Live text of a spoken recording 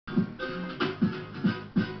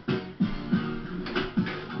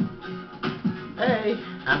Hey,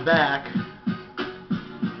 I'm back.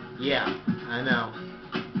 Yeah, I know.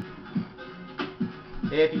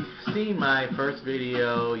 If you've seen my first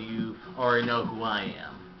video, you already know who I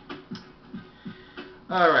am.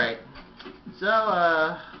 Alright,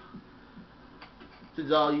 so,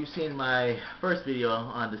 since all you've seen my first video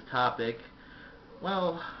on this topic,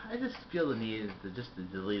 well, I just feel the need to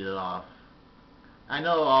delete it off. I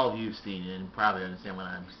know all of you've seen it and probably understand what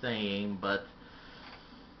I'm saying, but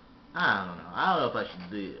I don't know. I don't know if I should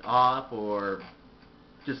delete it off or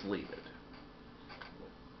just leave it.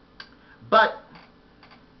 But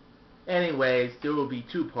anyways, there will be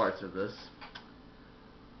two parts of this.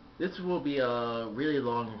 This will be a really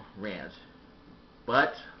long rant,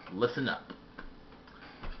 but listen up.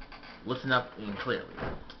 Listen up and clearly.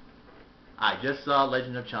 I just saw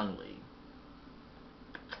Legend of Chun-Li.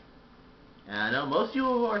 And I know most of you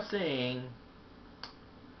are saying,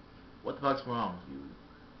 what the fuck's wrong with you?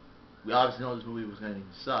 We obviously know this movie was going to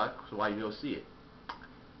suck, so why you go see it?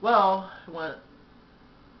 Well,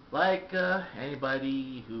 like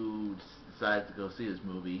anybody who decides to go see this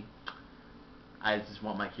movie, I just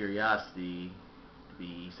want my curiosity to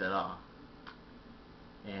be set off.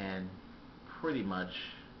 And pretty much,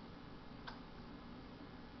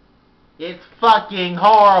 it's fucking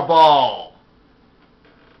horrible!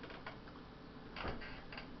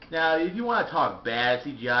 Now, if you want to talk bad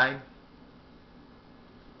CGI,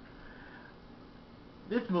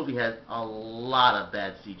 this movie has a lot of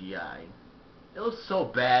bad CGI. It was so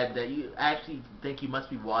bad that you actually think you must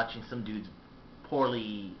be watching some dude's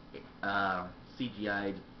poorly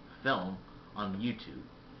CGI'd film on YouTube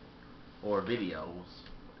or videos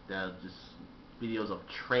that are just videos of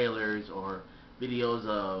trailers or videos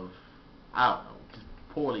of, I don't know, just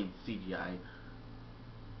poorly CGI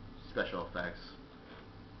special effects.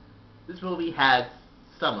 This movie has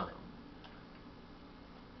some of them.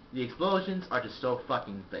 The explosions are just so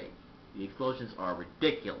fucking fake. The explosions are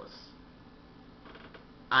ridiculous.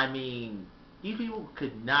 I mean, these people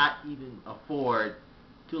could not even afford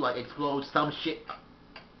to like explode some shit.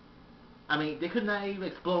 I mean, they could not even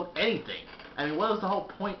explode anything. I mean, what was the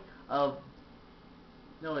whole point of...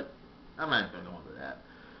 You know what? I'm not going to go into that.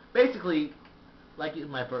 Basically, like in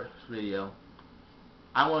my first video,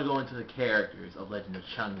 I want to go into the characters of Legend of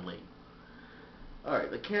Chun-Li.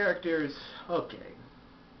 Alright, the characters... Okay.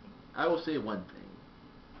 I will say one thing.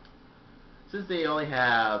 Since they only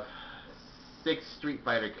have 6 Street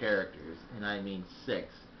Fighter characters, and I mean 6,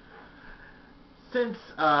 since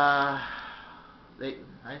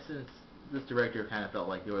this director kind of felt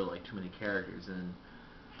like there were like too many characters in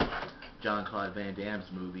Jean-Claude Van Damme's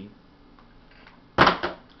movie,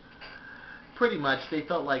 pretty much they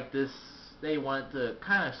felt like they wanted to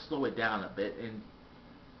kind of slow it down a bit and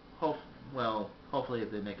hopefully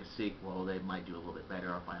if they make a sequel they might do a little bit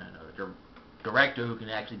better or find another director who can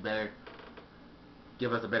actually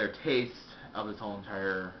give us a better taste of this whole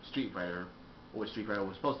entire Street Fighter, or what Street Fighter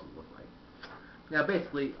was supposed to look like. Now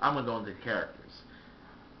basically, I'm going to go into the characters.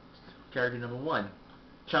 Character number 1,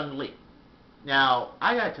 Chun-Li. Now,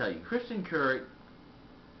 I gotta tell you, Kristen Stewart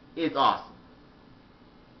is awesome.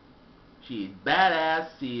 She is badass,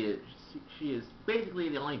 she is basically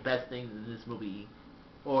the only best thing in this movie,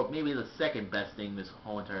 or maybe the second best thing this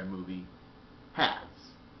whole entire movie has.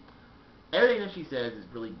 Everything that she says is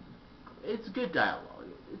really, it's good dialogue.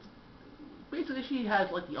 It's basically, she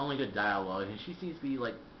has like the only good dialogue, and she seems to be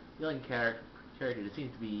like the only character that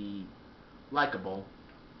seems to be likable.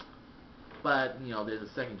 But you know, there's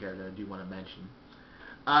a second character I do want to mention.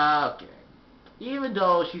 Okay, even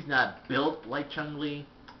though she's not built like Chun-Li,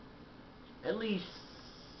 at least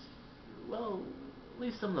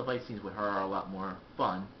some of the fight scenes with her are a lot more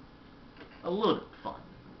fun. A little bit fun.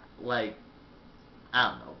 Like, I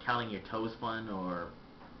don't know, counting your toes fun, or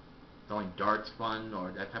throwing darts fun,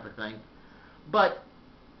 or that type of thing. But,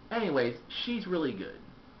 anyways, she's really good.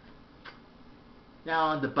 Now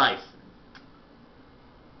on the Bison.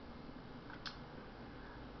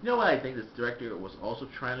 You know what I think this director was also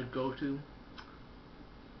trying to go to?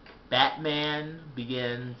 Batman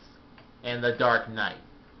Begins and The Dark Knight.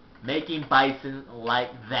 Making Bison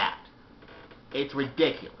like that. It's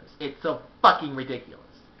ridiculous. It's so fucking ridiculous.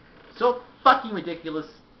 So fucking ridiculous.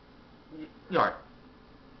 You know,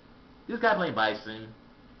 this guy playing Bison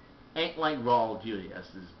ain't like Raul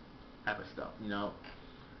Julius's type of stuff, you know.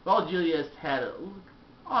 Raul Julius had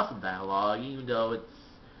awesome dialogue, even though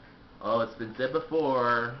it's been said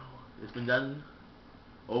before, it's been done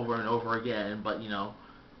over and over again, but you know,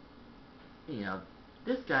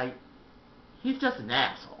 this guy, he's just an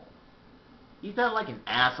asshole. He's not like an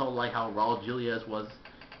asshole like how Raul Julius was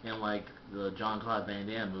in like the Jean-Claude Van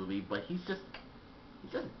Damme movie, but he's just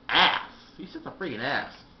an ass. He's just a freaking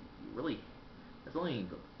ass. Really, that's the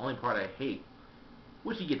only part I hate.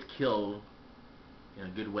 Wish he gets killed in a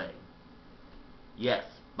good way. Yes,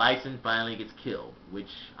 Bison finally gets killed, which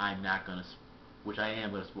I am gonna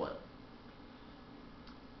spoil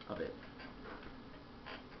a bit.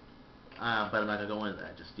 But I'm not gonna go into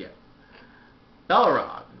that just yet.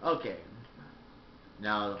 Balrog. Okay.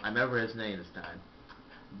 Now I remember his name this time.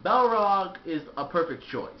 Balrog is a perfect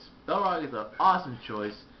choice. Balrog is an awesome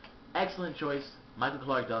choice, excellent choice. Michael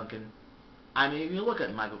Clarke Duncan. I mean, if you look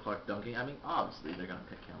at Michael Clarke Duncan, I mean, obviously they're gonna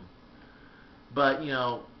pick him. But you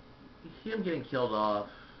know, him getting killed off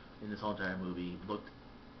in this whole entire movie looked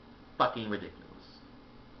fucking ridiculous.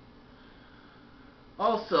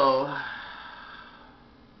 Also,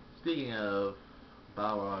 speaking of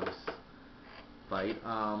Balrog's fight,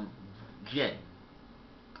 Jin.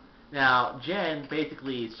 Now, Jin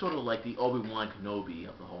basically is sort of like the Obi-Wan Kenobi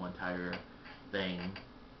of the whole entire thing,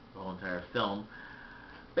 the whole entire film.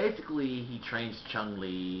 Basically, he trains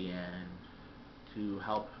Chun-Li and to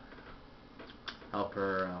help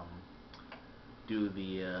her do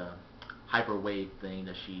the hyperwave thing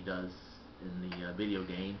that she does in the video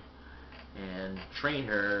game, and train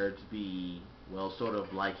her to be, well, sort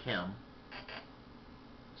of like him,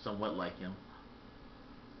 somewhat like him.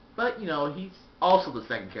 But, you know, he's also the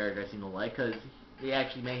second character I seem to like, because they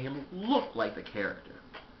actually made him look like the character.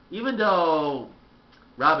 Even though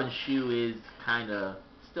Robin Shou is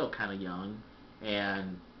still kind of young,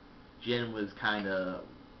 and Jin was kind of,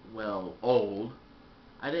 well, old,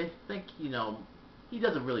 I didn't think, you know, he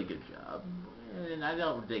does a really good job. And I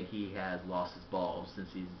don't think he has lost his balls since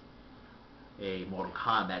he's a Mortal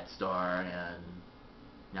Kombat star, and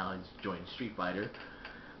now he's joined Street Fighter.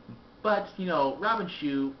 But, you know, Robin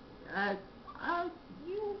Shou,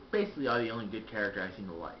 you basically are the only good character I seem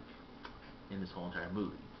to like in this whole entire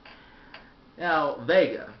movie. Now,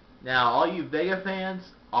 Vega. Now, all you Vega fans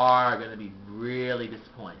are going to be really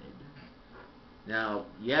disappointed. Now,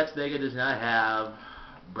 yes, Vega does not have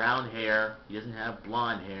brown hair. He doesn't have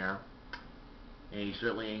blonde hair. And he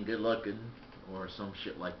certainly ain't good looking, or some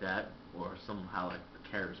shit like that, or somehow like the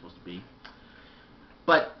character's supposed to be.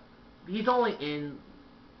 But he's only in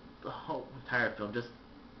the whole entire film.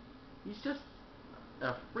 He's just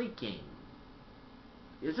a freaking.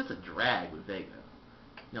 It's just a drag with Vega.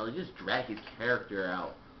 You know, they just drag his character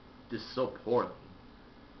out just so poorly.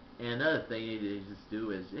 And another thing they just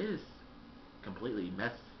do is completely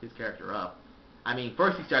mess his character up. I mean,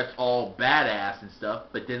 first he starts all badass and stuff,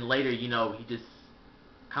 but then later, you know, he just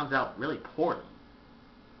comes out really poorly.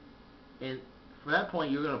 And from that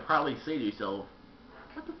point, you're going to probably say to yourself,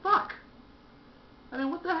 what the fuck? I mean,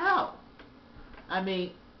 what the hell? I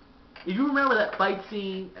mean, if you remember that fight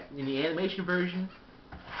scene in the animation version,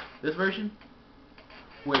 this version,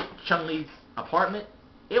 with Chun-Li's apartment,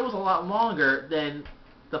 it was a lot longer than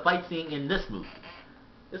the fight scene in this movie.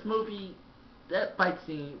 This movie, that fight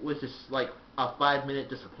scene was just like a 5-minute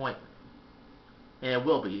disappointment. And it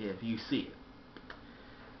will be if you see it.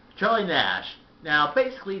 Charlie Nash. Now,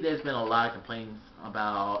 basically, there's been a lot of complaints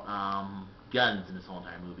about guns in this whole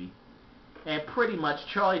entire movie. And pretty much,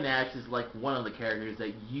 Charlie Nash is like one of the characters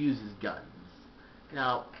that uses guns.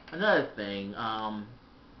 Now, another thing,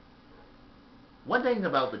 one thing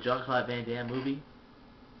about the Jean-Claude Van Damme movie,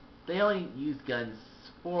 they only use guns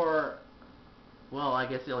for, well, I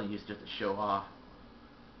guess they only use just to show off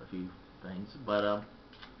a few things, but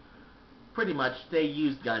pretty much they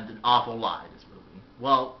use guns an awful lot in this movie.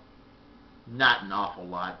 Well, not an awful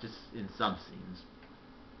lot, just in some scenes.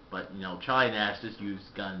 But, you know, Charlie Nash just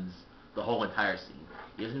used guns the whole entire scene.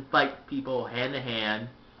 He doesn't fight people hand to hand.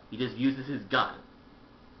 He just uses his gun.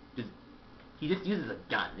 He just uses a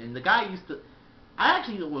gun. And the guy used to... I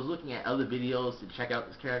actually was looking at other videos to check out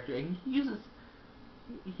this character, and he's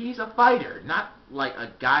a fighter, not like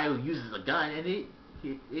a guy who uses a gun, and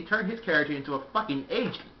he turned his character into a fucking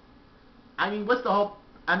agent. I mean, what's the whole...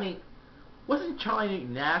 I mean, wasn't Charlie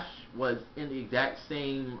Nash was in the exact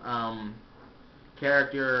same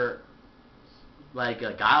character like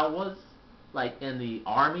Guile was, like in the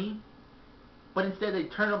army, but instead they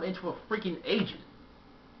turned him into a freaking agent.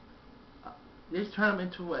 They just turned him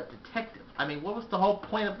into a detective. I mean, what was the whole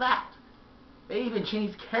point of that? They even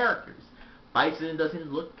changed characters. Bison's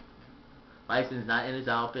not in his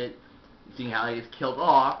outfit. Seeing how he gets killed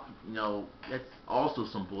off, you know, that's also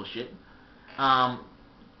some bullshit. One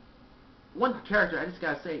character, I just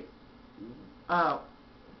gotta say,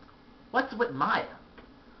 what's with Maya?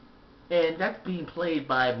 And that's being played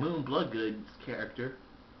by Moon Bloodgood's character.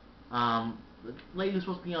 The lady who's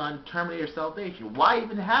supposed to be on Terminator Salvation. Why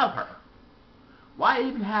even have her? Why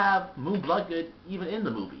even have Moon Bloodgood even in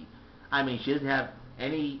the movie? I mean, she doesn't have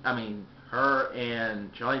any... I mean, her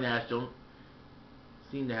and Charlie Nash don't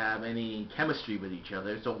seem to have any chemistry with each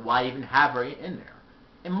other, so why even have her in there?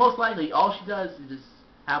 And most likely, all she does is just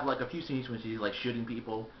have like a few scenes when she's like shooting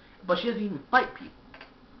people, but she doesn't even fight people.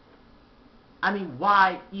 I mean,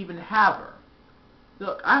 why even have her?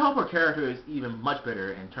 Look, I hope her character is even much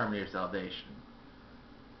better in Terminator Salvation.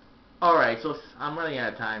 Alright, so I'm running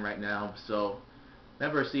out of time right now, so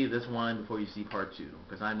never see this one before you see part 2,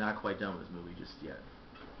 because I'm not quite done with this movie just yet.